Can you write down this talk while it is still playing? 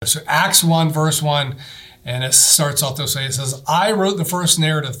So Acts 1, verse 1, and it starts off this way. It says, I wrote the first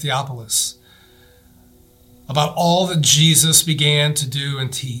narrative, Theophilus, about all that Jesus began to do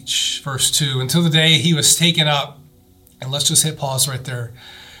and teach. Verse 2, until the day he was taken up. And let's just hit pause right there.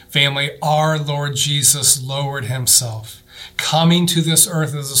 Family, our Lord Jesus lowered himself, coming to this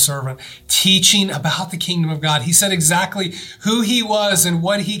earth as a servant, teaching about the kingdom of God. He said exactly who he was and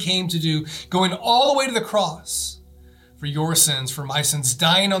what he came to do, going all the way to the cross for your sins, for my sins,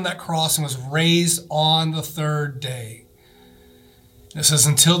 dying on that cross and was raised on the third day. It says,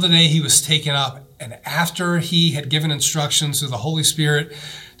 until the day he was taken up, and after he had given instructions to the Holy Spirit,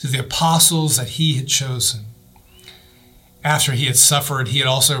 to the apostles that he had chosen. After he had suffered, he had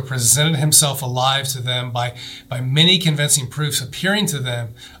also presented himself alive to them by many convincing proofs, appearing to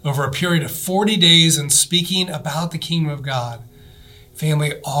them over a period of 40 days and speaking about the kingdom of God.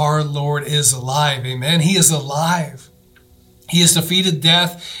 Family, our Lord is alive. Amen. He is alive. He has defeated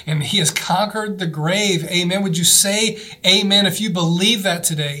death and he has conquered the grave. Amen. Would you say amen if you believe that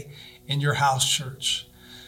today in your house church?